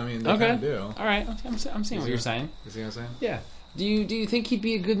exist. I mean, they kind of do. All right, I'm seeing what you're saying. You see what I'm saying? Yeah. Do you think he'd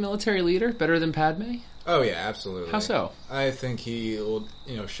be a good military leader, better than Padme? Oh yeah, absolutely. How so? I think he will,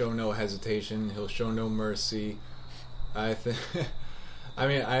 show no hesitation. He'll show no mercy. I think. I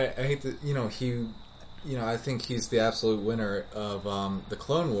mean, I hate to, I think he's the absolute winner of the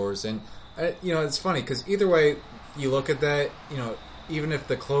Clone Wars, and it's funny because either way you look at that, even if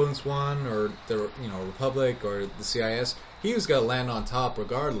the clones won or the Republic or the CIS, he was gonna land on top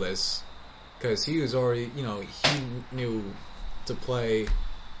regardless, because he was already he knew to play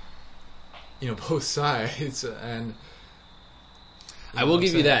both sides, and I will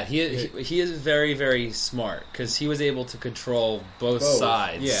give you that he is very, very smart, because he was able to control both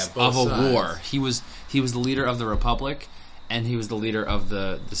sides of a war. He was the leader of the Republic, and he was the leader of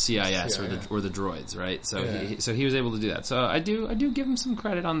the CIS or the droids, right? So he was able to do that. So I do give him some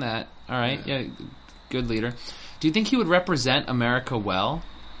credit on that. All right, yeah, good leader. Do you think he would represent America well?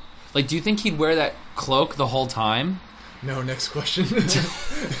 Like, do you think he'd wear that cloak the whole time? No, next question.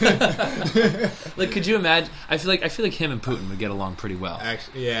 Like, could you imagine? I feel like him and Putin would get along pretty well.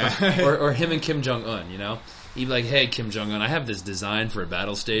 Actually, yeah. or him and Kim Jong-un, He'd be like, "Hey, Kim Jong-un, I have this design for a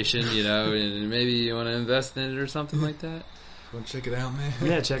battle station, and maybe you want to invest in it or something like that." Want to check it out, man?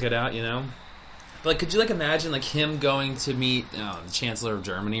 Yeah, check it out, But like, could you imagine him going to meet the Chancellor of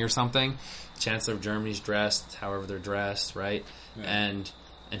Germany or something? The Chancellor of Germany's dressed however they're dressed, right? Yeah.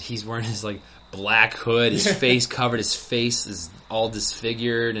 And he's wearing his black hood, his face covered, his face is all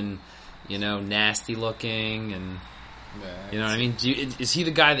disfigured and nasty looking, and you know what I mean? Is he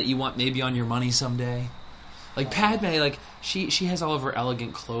the guy that you want maybe on your money someday? Like Padme, she has all of her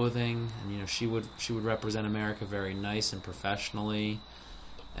elegant clothing, and she would represent America very nice and professionally,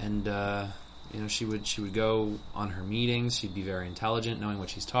 and she would go on her meetings. She'd be very intelligent, knowing what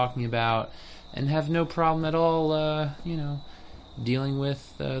she's talking about, and have no problem at all, dealing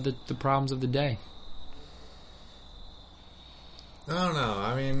with the problems of the day. I don't know.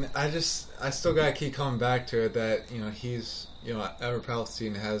 I mean, I still gotta keep coming back to it that Edward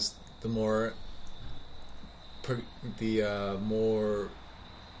Palpatine has the more. I'm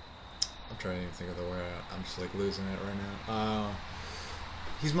trying to think of the word. I'm just like losing it right now.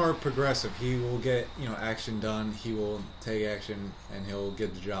 He's more progressive. He will get action done. He will take action and he'll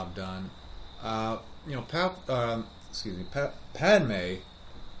get the job done. Padme.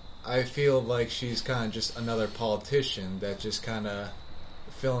 I feel like she's kind of just another politician that just kind of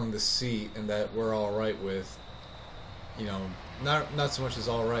filling the seat, and that we're all right with. Not so much as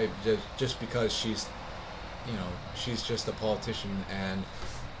all right, just because she's just a politician and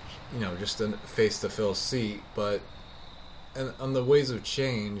just a face to fill seat. But on the ways of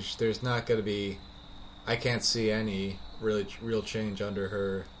change, there's not going to be. I can't see any real change under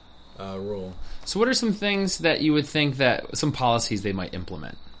her rule. So, what are some things that you would think that some policies they might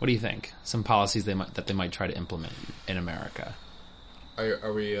implement? What do you think? Some policies they might try to implement in America.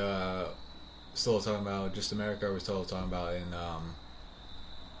 Are we still talking about just America? Or are we still talking about in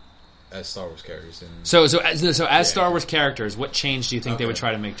as Star Wars characters? So as Star Wars characters, what change do you think they would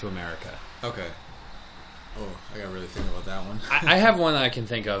try to make to America? Okay. Oh, I gotta really think about that one. I have one that I can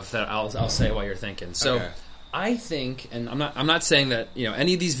think of that I'll say while you're thinking. So. Okay. I think, and I'm not saying that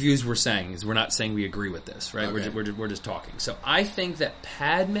any of these views we're saying is we're not saying we agree with this, right? Okay. We're just talking. So I think that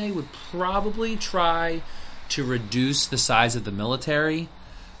Padme would probably try to reduce the size of the military.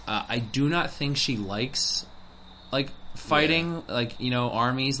 I do not think she likes fighting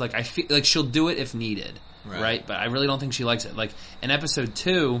armies. Like I feel like she'll do it if needed, right? But I really don't think she likes it. Like in Episode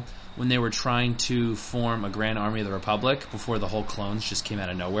 2, when they were trying to form a Grand Army of the Republic before the whole clones just came out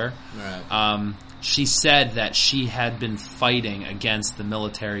of nowhere. Right. She said that she had been fighting against the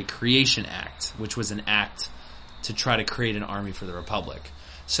Military Creation Act, which was an act to try to create an army for the Republic.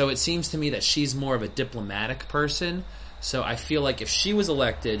 So it seems to me that she's more of a diplomatic person. So I feel like if she was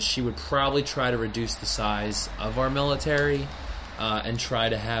elected, she would probably try to reduce the size of our military and try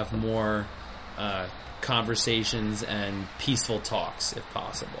to have more conversations and peaceful talks, if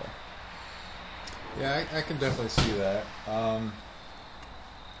possible. Yeah, I can definitely see that.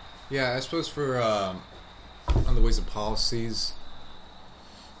 I suppose for on the ways of policies,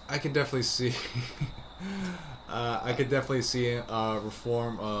 I could definitely see.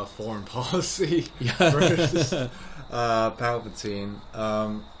 Reform of foreign policy versus Palpatine.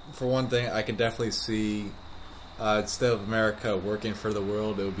 For one thing, I could definitely see instead of America working for the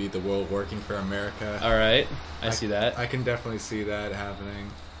world, it would be the world working for America. All right, I see that. I can definitely see that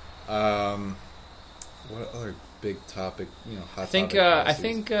happening. What other big topic? Hot topic I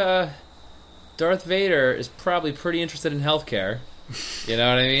think Darth Vader is probably pretty interested in healthcare. You know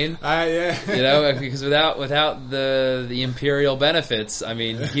what I mean? Yeah. Because without the Imperial benefits, I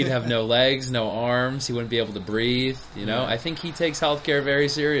mean, he'd have no legs, no arms. He wouldn't be able to breathe. I think he takes healthcare very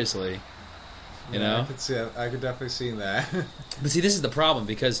seriously. I could definitely see that. But see, this is the problem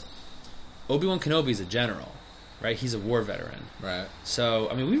because Obi-Wan Kenobi is a general. Right, he's a war veteran. Right. So,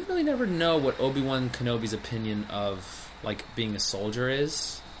 I mean, we really never know what Obi-Wan Kenobi's opinion of, being a soldier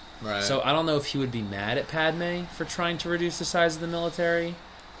is. Right. So, I don't know if he would be mad at Padme for trying to reduce the size of the military,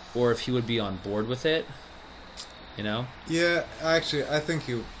 or if he would be on board with it. Yeah, actually, I think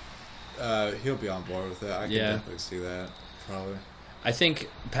he'll be on board with it. I can definitely see that, probably. I think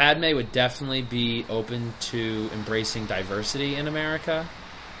Padme would definitely be open to embracing diversity in America.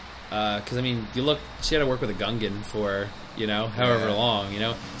 Because, I mean, she had to work with a Gungan for, however long,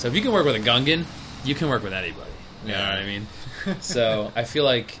 So if you can work with a Gungan, you can work with anybody. You know what I mean? So I feel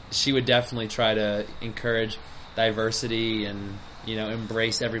like she would definitely try to encourage diversity and,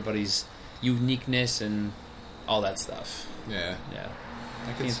 embrace everybody's uniqueness and all that stuff. Yeah. Yeah.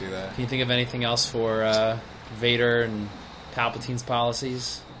 I can see that. Can you think of anything else for Vader and Palpatine's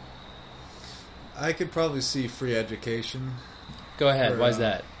policies? I could probably see free education. Go ahead. Why is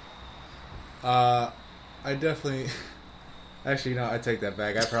that? I definitely. Actually, I take that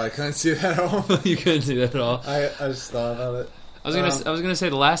back. I probably couldn't see that at all. You couldn't see that at all. I just thought about it. I was gonna say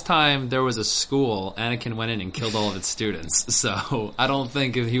the last time there was a school, Anakin went in and killed all of its students. So I don't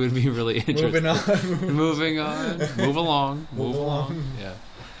think he would be really interested. Moving on. Move along. Yeah.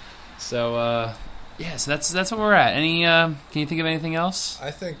 So so that's where we're at. Can you think of anything else? I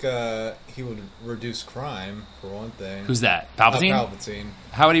think he would reduce crime for one thing. Who's that? Palpatine. Palpatine.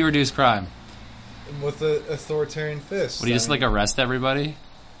 How would he reduce crime? With the authoritarian fist. Would he just arrest everybody?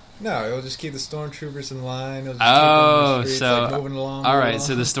 No, it'll just keep the stormtroopers in line. It'll just Oh, keep them in the streets, so like, moving along. all moving right.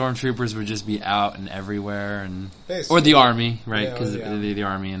 So along. the stormtroopers would just be out and everywhere, and Basically. or the army, right? Yeah, Because or the army. the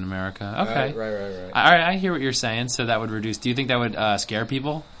army in America. Okay, Right. All right, I hear what you're saying. So that would reduce. Do you think that would scare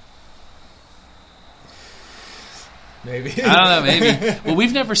people? Maybe. I don't know. Maybe. Well,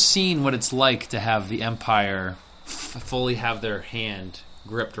 we've never seen what it's like to have the Empire fully have their hand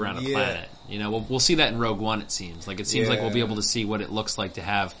gripped around a Yeah. planet. You know, we'll see that in Rogue One. It seems like like we'll be Yeah. able to see what it looks like to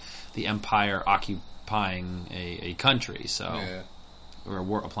have the Empire occupying a country. So. Yeah.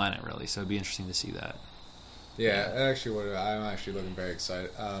 Or a planet, really. So it'd be interesting to see that. Yeah, actually, I'm actually looking very excited.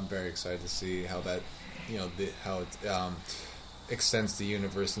 I'm very excited to see how that, how it extends the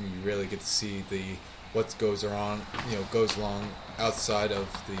universe, and you really get to see what goes along outside of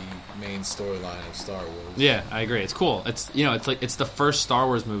the main storyline of Star Wars. Yeah, I agree. It's cool. It's the first Star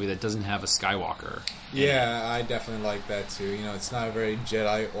Wars movie that doesn't have a Skywalker. Yeah, I definitely like that too. It's not very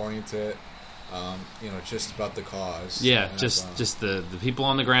Jedi oriented. It's just about the cause. Yeah, And just the people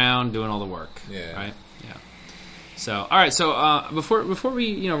on the ground doing all the work. Yeah. Right. Yeah. So all right. So before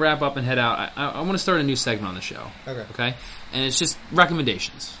we wrap up and head out, I want to start a new segment on the show. Okay. Okay. And it's just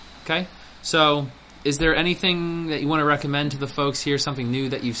recommendations. Okay. So is there anything that you want to recommend to the folks here? Something new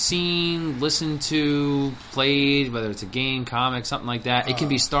that you've seen, listened to, played, whether it's a game, comic, something like that. It can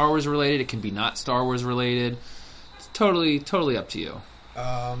be Star Wars related. It can be not Star Wars related. It's totally up to you.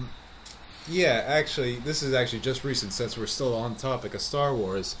 Yeah, actually, this is actually just recent since we're still on the topic of Star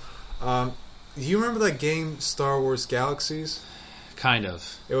Wars. Do you remember that game Star Wars Galaxies? Kind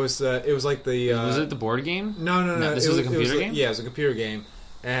of. It was like the Was it the board game? No. This was a computer game? Yeah, it was a computer game,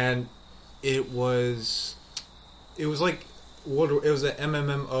 and it was like it was an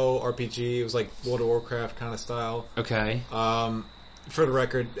MMO RPG. It was like World of Warcraft kind of style. Okay. For the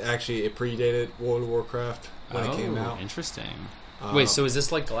record, actually, it predated World of Warcraft when it came out. Interesting. Wait, so is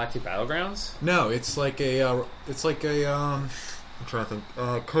this like Galactic Battlegrounds? No, it's like I'm trying to think.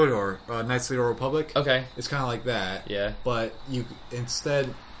 KOTOR, Knights of the Old Republic. Okay. It's kind of like that. Yeah. But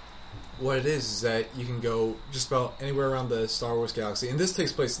instead, what it is that you can go just about anywhere around the Star Wars galaxy, and this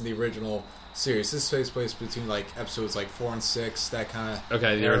takes place in the original series. This takes place between like episodes like 4 and 6, that kind of.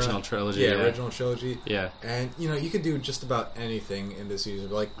 Okay, the original trilogy. Yeah, original trilogy. Yeah. And you can do just about anything in this season.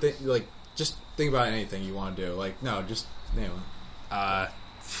 Just think about anything you want to do.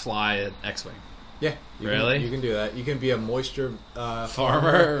 Fly an X-wing. Yeah, Really? you can do that. You can be a moisture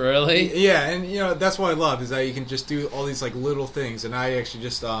Farmer, really? Yeah, and that's what I love is that you can just do all these like little things. And I actually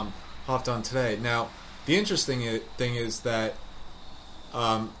just hopped on today. Now, the interesting thing is that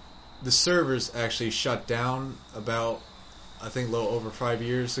the servers actually shut down about I think a little over 5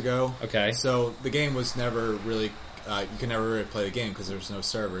 years ago. Okay. So the game was never really. You can never really play the game because there's no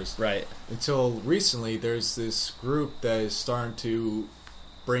servers. Right. Until recently, there's this group that is starting to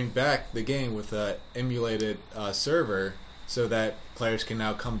bring back the game with an emulated server so that players can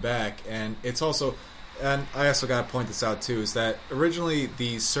now come back. And it's also, and I also got to point this out too, is that originally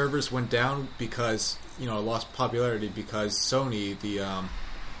the servers went down because, it lost popularity because Sony,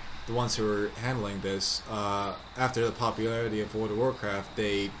 the ones who were handling this, after the popularity of World of Warcraft,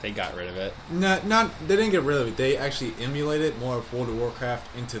 they got rid of it. They didn't get rid of it. They actually emulated more of World of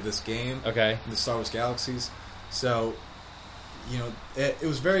Warcraft into this game. Okay. The Star Wars Galaxies. So, it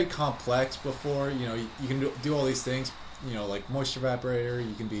was very complex before. You can do all these things. Like moisture evaporator.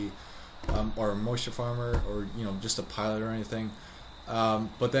 You can be, or a moisture farmer, or just a pilot or anything.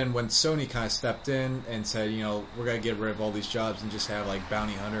 But then when Sony kind of stepped in and said, we're going to get rid of all these jobs and just have like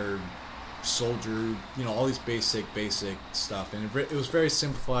bounty hunter, soldier, all these basic stuff. And it was very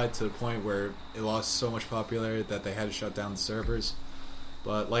simplified to the point where it lost so much popularity that they had to shut down the servers.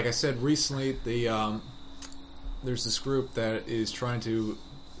 But like I said, recently there's this group that is trying to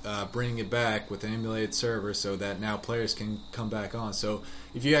bring it back with an emulated server so that now players can come back on. So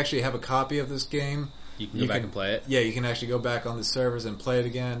if you actually have a copy of this game, you can go back and play it? Yeah, you can actually go back on the servers and play it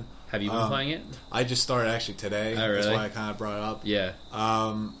again. Have you been playing it? I just started actually today. Oh, really? That's why I kind of brought it up. Yeah.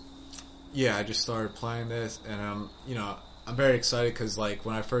 Yeah, I just started playing this, and I'm very excited because like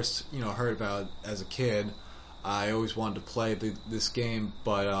when I first heard about it as a kid, I always wanted to play this game,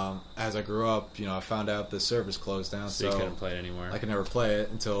 but as I grew up, I found out the servers closed down, so you couldn't play it anymore. I could never play it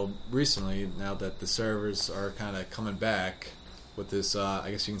until recently. Now that the servers are kind of coming back with this,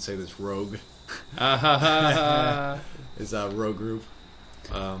 I guess you can say this rogue. Is a rogue group.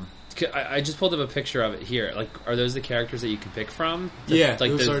 I just pulled up a picture of it here. Like, are those the characters that you can pick from? Yeah,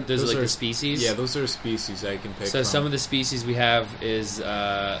 like those are like the species. Yeah, those are species that you can pick. So from. some of the species we have is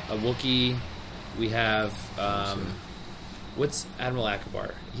a Wookiee. We have What's Admiral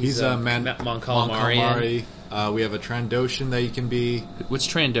Akbar? He's a Mon Calamari. We have a Trandoshan that you can be. What's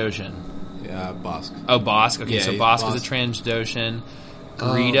Trandoshan? Bosk. Oh, Bosk. Okay, Yeah, so he's Bosk is Bosk. a Greedo.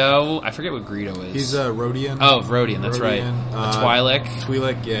 Greedo. I forget what Greedo is. He's a Rodian. Oh, Rodian. That's right. Rodian. A Twi'lek.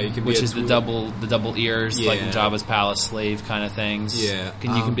 Twi'lek, yeah, you can be Which a is the Twi'lek. double ears, Yeah. like in Jabba's palace slave kind of things. Yeah.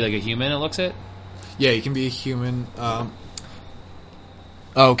 You can be like a human. It looks it. Yeah, you can be a human.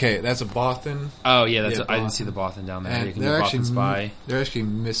 Okay, that's a Bothan. Oh yeah, that's. Yeah, I didn't Bothan. see the Bothan down there. And You can be a Bothan spy. They're actually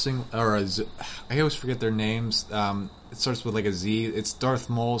missing, I always forget their names. It starts with like a Z. It's Darth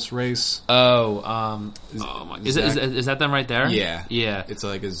Maul's race. Oh my! Is that them right there? Yeah. Yeah. It's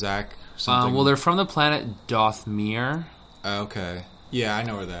like a Zach something. Well, they're from the planet Dothmir. Okay. Yeah, I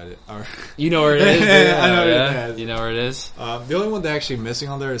know where that is. You know where it is? I know where it is. You know where it is? The only one that's actually missing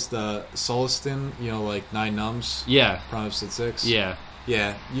on there is the Solistan, like 9 Nums. Yeah. From episode 6. Yeah.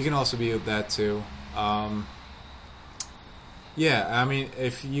 Yeah, you can also be with that too. Yeah, I mean,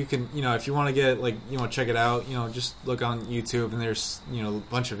 if you can, if you want to get, check it out, just look on YouTube and there's, a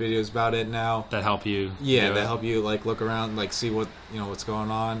bunch of videos about it now. That help you. Yeah, that help you, look around, see what, what's going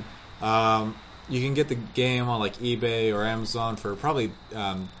on. You can get the game on, eBay or Amazon for probably,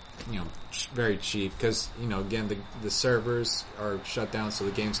 very cheap because, again, the servers are shut down, so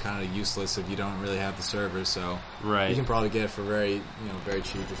the game's kind of useless if you don't really have the servers, so right. You can probably get it for very, very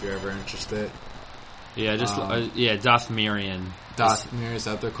cheap if you're ever interested. Yeah, Dothmirian. Dothmir, is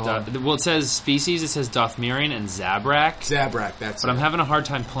that what they're called? Well, it says species, it says Dothmirian and Zabrak. Zabrak, that's But I'm having a hard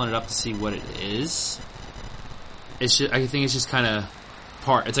time pulling it up to see what it is. I think it's just kind of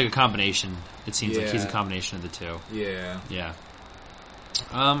it's like a combination. It seems like he's a combination of the two. Yeah. Yeah.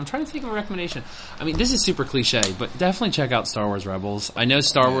 I'm trying to think of a recommendation. I mean, this is super cliche, but definitely check out Star Wars Rebels. I know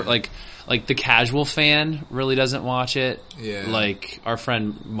Star Wars, like the casual fan really doesn't watch it. Yeah. Like our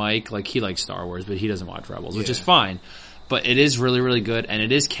friend Mike, he likes Star Wars, but he doesn't watch Rebels, which is fine. But it is really, really good, and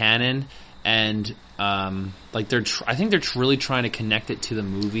it is canon. And I think they're really trying to connect it to the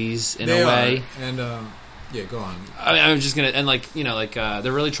movies in a way. And yeah, go on. I mean, I'm just gonna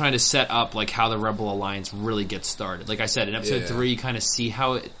they're really trying to set up how the Rebel Alliance really gets started. Like I said, in episode 3, you kind of see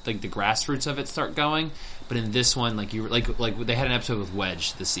how the grassroots of it start going. But in this one, they had an episode with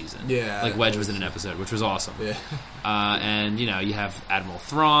Wedge this season. Yeah, Wedge was in an episode, which was awesome. Yeah. And you have Admiral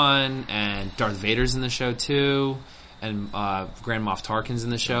Thrawn and Darth Vader's in the show too, and Grand Moff Tarkin's in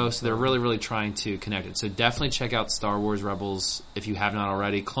the show. So they're really, really trying to connect it. So definitely check out Star Wars Rebels if you have not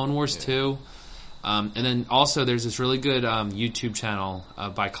already. Clone Wars 2. And then also there's this really good YouTube channel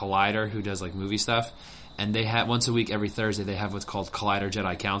by Collider who does movie stuff, and they have once a week every Thursday they have what's called Collider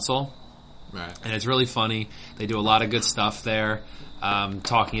Jedi Council, right? And it's really funny. They do a lot of good stuff there,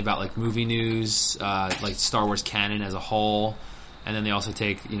 talking about movie news, Star Wars canon as a whole, and then they also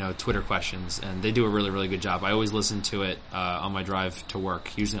take Twitter questions, and they do a really, really good job. I always listen to it on my drive to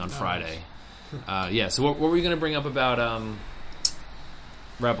work, usually on Friday. Yeah. So what were we going to bring up about?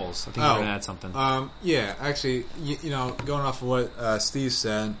 Rebels. I think we're going to add something. Yeah, actually, going off of what Steve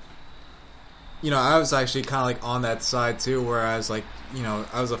said, I was actually kind of on that side too, where I was I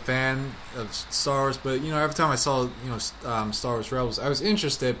was a fan of Star Wars, but every time I saw Star Wars Rebels, I was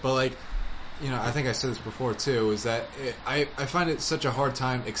interested, but I think I said this before too, is that I find it such a hard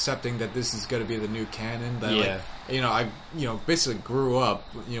time accepting that this is going to be the new canon. That I basically grew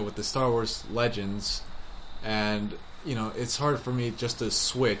up with the Star Wars legends, and it's hard for me just to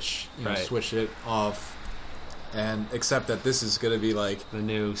switch switch it off and accept that this is going to be the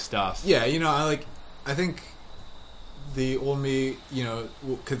new stuff. Yeah, I think the old me,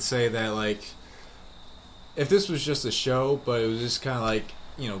 could say that if this was just a show, but it was just kind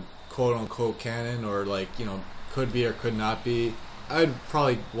of quote unquote canon, or could be or could not be, I'd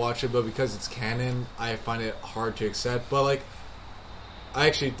probably watch it, but because it's canon, I find it hard to accept. But I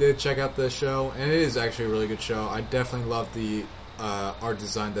actually did check out the show, and it is actually a really good show. I definitely love the art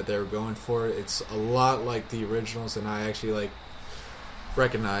design that they were going for. It's a lot like the originals, and I actually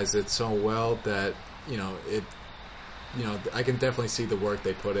recognize it so well that I can definitely see the work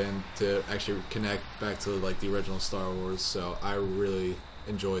they put in to actually connect back to the original Star Wars. So I really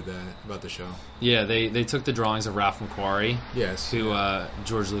enjoyed that about the show. Yeah, they took the drawings of Ralph McQuarrie, who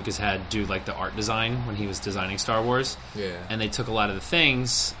George Lucas had do the art design when he was designing Star Wars. Yeah, and they took a lot of the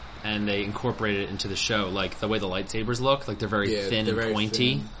things and they incorporated it into the show, the way the lightsabers look, they're very thin and very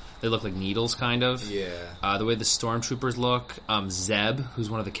pointy. Thin. They look like needles, kind of. Yeah. The way the stormtroopers look. Zeb, who's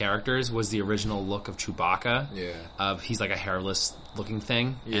one of the characters, was the original look of Chewbacca. Yeah. He's a hairless looking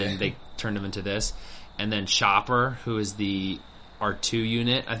thing, and they turned him into this. And then Chopper, who is the R2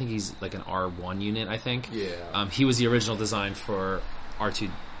 unit. I think he's an R1 unit, I think. Yeah. He was the original design for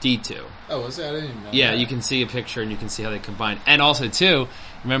D2. Oh, was it? I didn't even know. Yeah, that. you can see a picture and you can see how they combine. And also, too,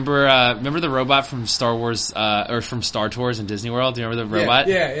 remember the robot from Star Wars, or from Star Tours in Disney World? Do you remember the robot?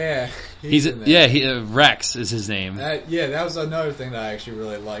 Yeah. He's in there. Rex is his name. That was another thing that I actually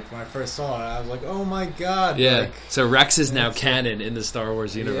really liked. When I first saw it, I was like, oh my god. Yeah, Like, so Rex is now canon in the Star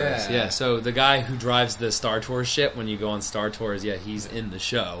Wars universe. Yeah. Yeah, so the guy who drives the Star Tours ship when you go on Star Tours, he's in the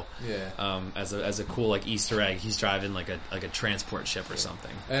show. Yeah. As a cool like Easter egg, he's driving like a transport ship or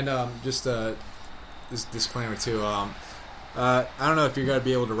something. And just this disclaimer too. I don't know if you're gonna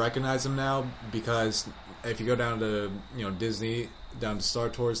be able to recognize them now, because if you go down to Disney, down to Star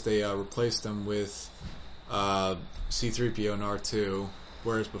Tours, they replaced them with C-3PO and R2,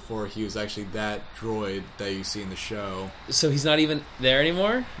 whereas before he was actually that droid that you see in the show. So he's not even there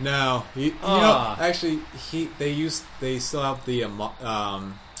anymore? No, actually they still have the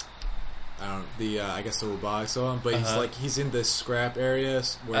I guess the robotics on, but he's in this scrap area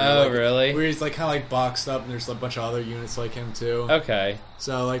where really? Where he's like kind of like boxed up, and there's a bunch of other units like him too. Okay.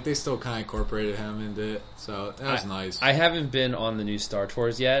 So like they still kind of incorporated him into it, so that was nice. I haven't been on the new Star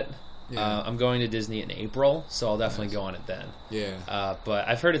Tours yet. Yeah. I'm going to Disney in April, so I'll definitely go on it then. Yeah. But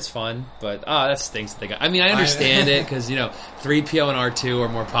I've heard it's fun, but that stinks that they got... I mean, I understand it, because, 3PO and R2 are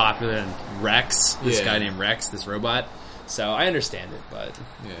more popular than Rex, this guy named Rex, this robot. So I understand it, but...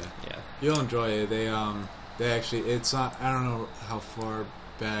 Yeah. You'll enjoy it. They actually... It's not... I don't know how far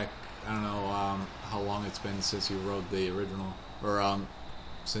back... I don't know how long it's been since you wrote the original, or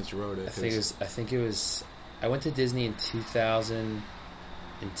since you wrote it. I think it was... I went to Disney in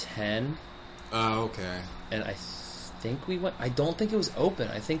 2010. Oh, okay. And I think we went... I don't think it was open.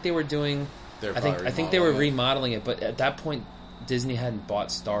 I think they were doing... I think they were remodeling it, but at that point, Disney hadn't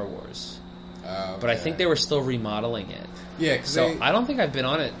bought Star Wars. Okay. But I think they were still remodeling it. Yeah, so I don't think I've been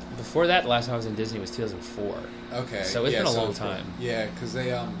on it. Before that, the last time I was in Disney was 2004. Okay. So it's been a long time. Yeah, because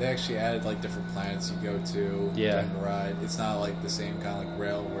they actually added like different planets you go to during the ride. It's not like the same kind of like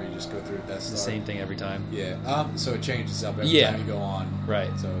rail where you just go through Death Star. The same thing every time. Yeah. So it changes up every time you go on.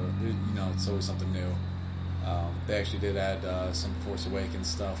 Right. So it's always something new. They actually did add some Force Awakens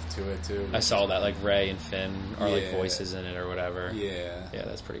stuff to it too. I saw that, like Rey and Finn are like voices in it or whatever. Yeah. Yeah,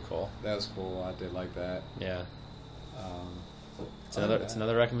 that's pretty cool. That was cool. I did like that. Yeah. It's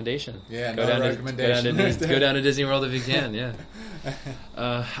another recommendation. Yeah, go down to Disney World if you can. Yeah.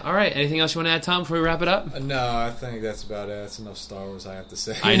 All right. Anything else you want to add, Tom, before we wrap it up? No, I think that's about it. That's enough Star Wars I have to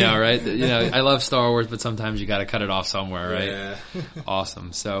say. I know, right? I love Star Wars, but sometimes you got to cut it off somewhere, right? Yeah.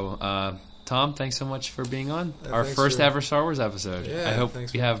 Awesome. So, Tom, thanks so much for being on our first ever Star Wars episode. Yeah, I hope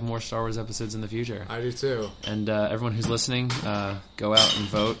we have more Star Wars episodes in the future. I do too. And everyone who's listening, go out and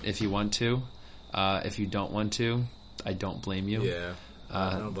vote if you want to. If you don't want to, I don't blame you. Yeah,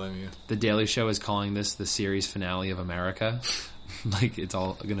 I don't blame you. The Daily Show is calling this the series finale of America. Like, it's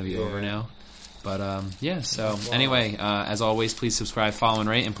all going to be over now. But, so anyway, as always, please subscribe, follow, and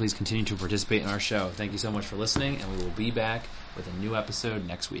rate, and please continue to participate in our show. Thank you so much for listening, and we will be back with a new episode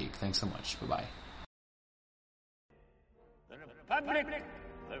next week. Thanks so much. Bye-bye. The Republic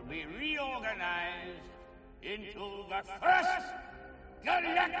will be reorganized into the first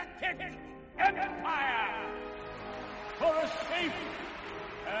galactic empire for a safe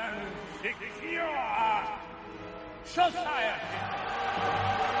and secure society.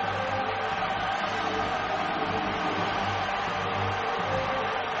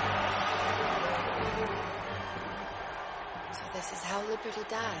 This is how liberty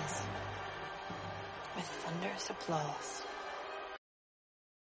dies. With thunderous applause.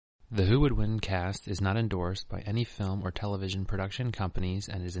 The Who Would Win cast is not endorsed by any film or television production companies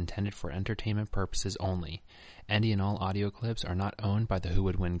and is intended for entertainment purposes only. Any and all audio clips are not owned by the Who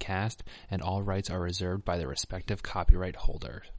Would Win cast, and all rights are reserved by their respective copyright holders.